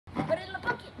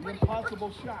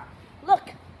impossible shot.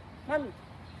 Look, mommy.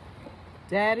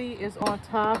 Daddy is on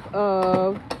top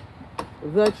of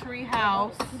the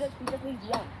treehouse. He just needs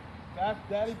one. That's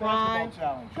Daddy basketball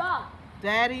challenge. Go.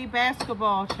 Daddy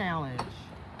basketball challenge.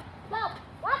 Go.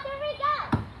 Watch every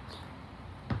go.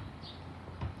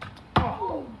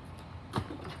 Oh.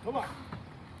 Come on.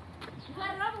 You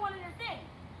got another one in your thing.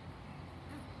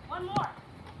 One more.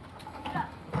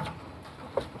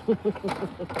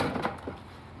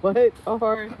 What are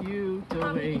you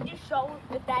Mommy, doing? did you show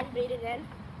if Daddy made it in?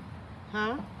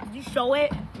 Huh? Did you show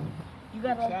it? You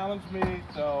gotta Challenge me,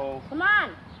 so come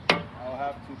on. I'll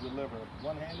have to deliver.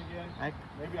 One hand again?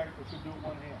 Maybe I should do it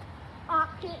one hand.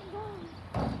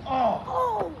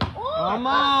 Oh! Oh!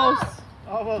 Almost.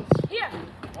 Almost. Here.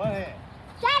 One hand.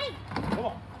 Daddy! Come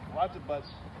on. Watch it, bud.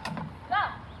 Go.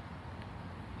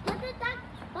 Put the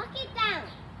bucket down.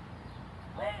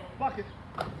 Bucket.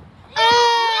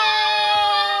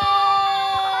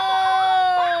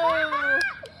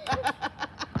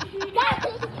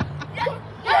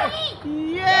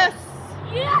 Yes!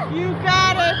 You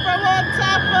got it from on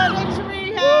top of the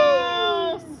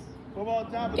treehouse! From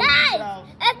on top of the Guys, treehouse.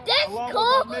 if this Along is cool, with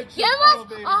our makeshift give us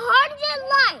elevator.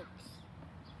 100 likes.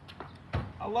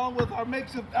 Along with our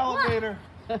makeshift elevator.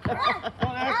 Don't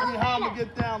ask me how I'm going to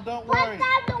get down. Don't worry.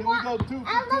 Can we go 2 for 2?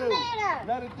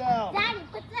 Let it down. Daddy,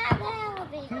 put that in the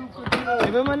elevator. 2 for 2.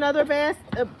 Give him another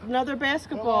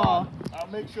basketball. Our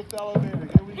makeshift elevator.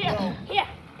 Here we go. Here.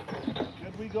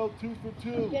 Can we go 2 for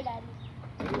 2? Here, Daddy.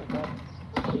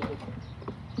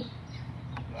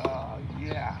 Oh,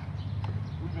 yeah.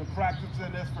 We've been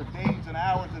practicing this for days and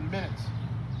hours and minutes.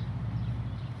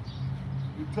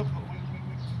 We took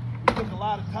a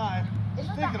lot of time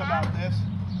thinking about this.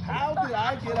 How did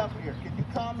I get up here? Can you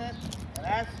comment and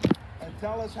ask and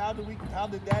tell us how did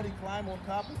Daddy climb on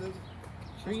top of this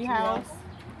Treehouse?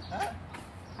 Huh?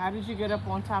 How did you get up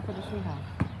on top of the treehouse?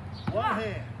 One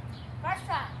hand. First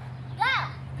try.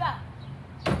 Go.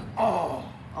 Oh.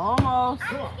 Almost.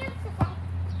 Come on.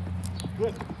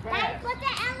 Good. Daddy, put the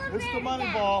elevator This is the money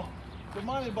down. ball. The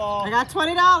money ball. I got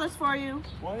 $20 for you.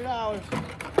 $20.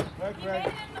 Greg, You made it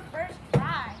in the first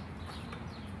try.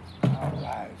 All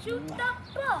right. Shoot the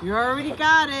ball. You already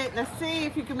got it. Let's see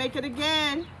if you can make it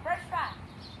again. First try.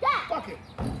 Yeah. Bucket.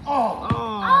 Oh.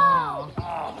 Oh.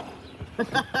 Oh.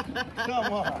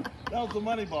 Come on. That was the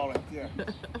money ball right there.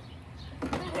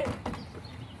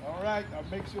 All right. Our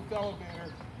makeshift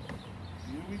elevator.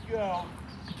 Here we go.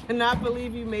 I cannot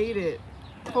believe you made it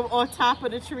from on top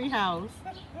of the treehouse.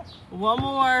 One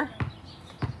more.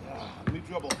 Let me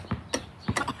dribble.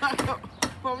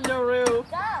 From the roof.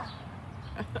 Go.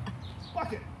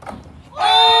 Bucket. Oh!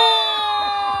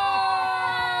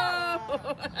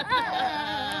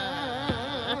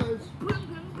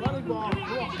 Money ball.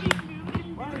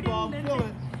 Money ball. Feel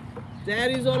it.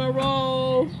 Daddy's on a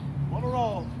roll. On a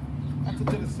roll. That's a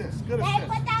good assist. Good Daddy,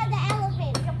 assist. put down the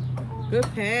elevator. Good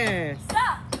pass. Go.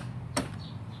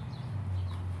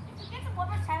 Get the one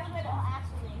more time with it,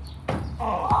 actually.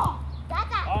 Oh.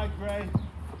 That's it. All right, Gray.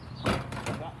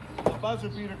 The buzzer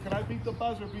beater. Can I beat the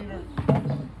buzzer beater?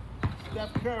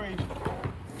 Steph Curry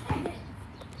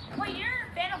Wait, you're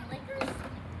a fan of Lakers?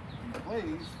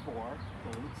 plays for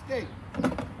Golden State.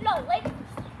 No, Lakers.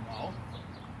 No.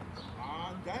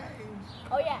 On James.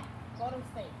 Oh, yeah. Golden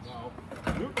State. No.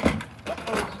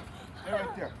 Uh-oh. They're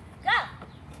right there. Go.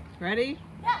 Ready?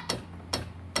 Go.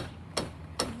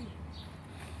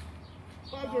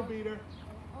 Buzzer beater.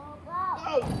 Oh, go.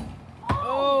 Oh.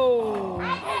 Oh.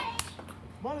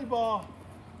 Money ball.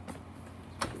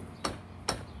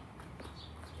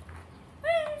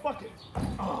 Bucket.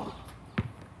 Oh.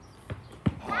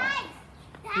 Guys,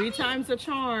 3 times the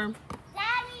charm.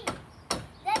 Daddy,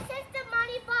 this is the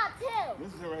money ball too.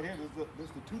 This is it right here. This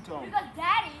is the two-tone. Because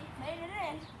Daddy made it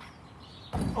in.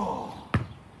 Oh.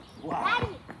 Wow.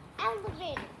 Daddy,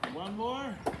 elevator. One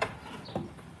more.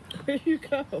 There you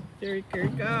go. There he goes.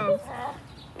 One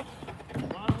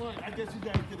more. I guess you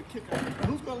guys get a kick out of it.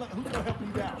 Who's gonna help me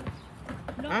down?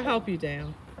 I'll help you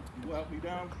down. You will help me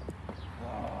down?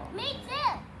 Oh. Me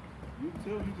too. You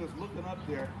too? You just looking up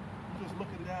there. You just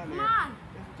looking down there. Come on.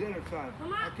 It's dinner time.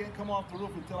 Come on. I can't come off the roof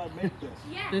until I make this.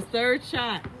 Yeah. The third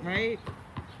shot, right?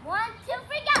 1, 2,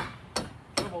 3, go.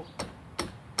 Dribble.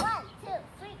 1, 2,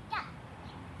 3, go.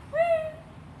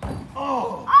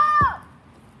 Oh! Oh!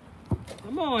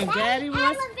 Come on, Daddy. We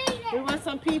elevator. want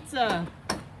some pizza.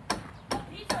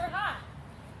 Pizza or not?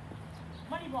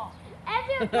 Money ball.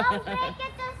 If you don't break it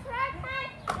this third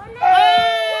time, we're not.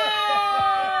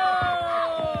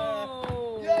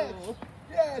 Oh! Yes!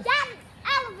 Yes! Daddy,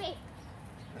 elevator.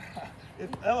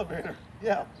 It's elevator.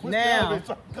 Yeah. Push the Now, elevator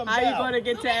so I can come how you down. going to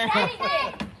get down? Daddy,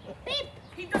 beep.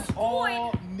 He just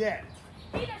whole net.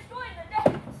 He destroyed the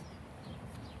net.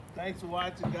 Thanks for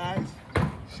watching, guys.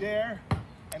 Share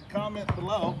and comment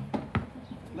below.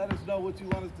 Let us know what you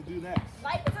want us to do next.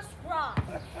 Like and subscribe.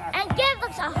 And give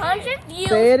us 100 views.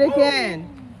 Say it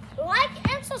again.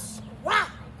 Like and subscribe.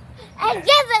 And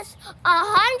give us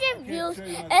 100 views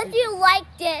if you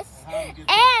like this.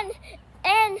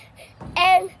 And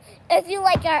if you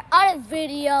like our other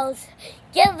videos,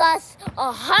 give us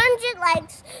 100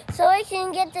 likes so we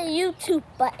can get the YouTube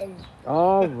button.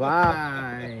 All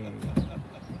right.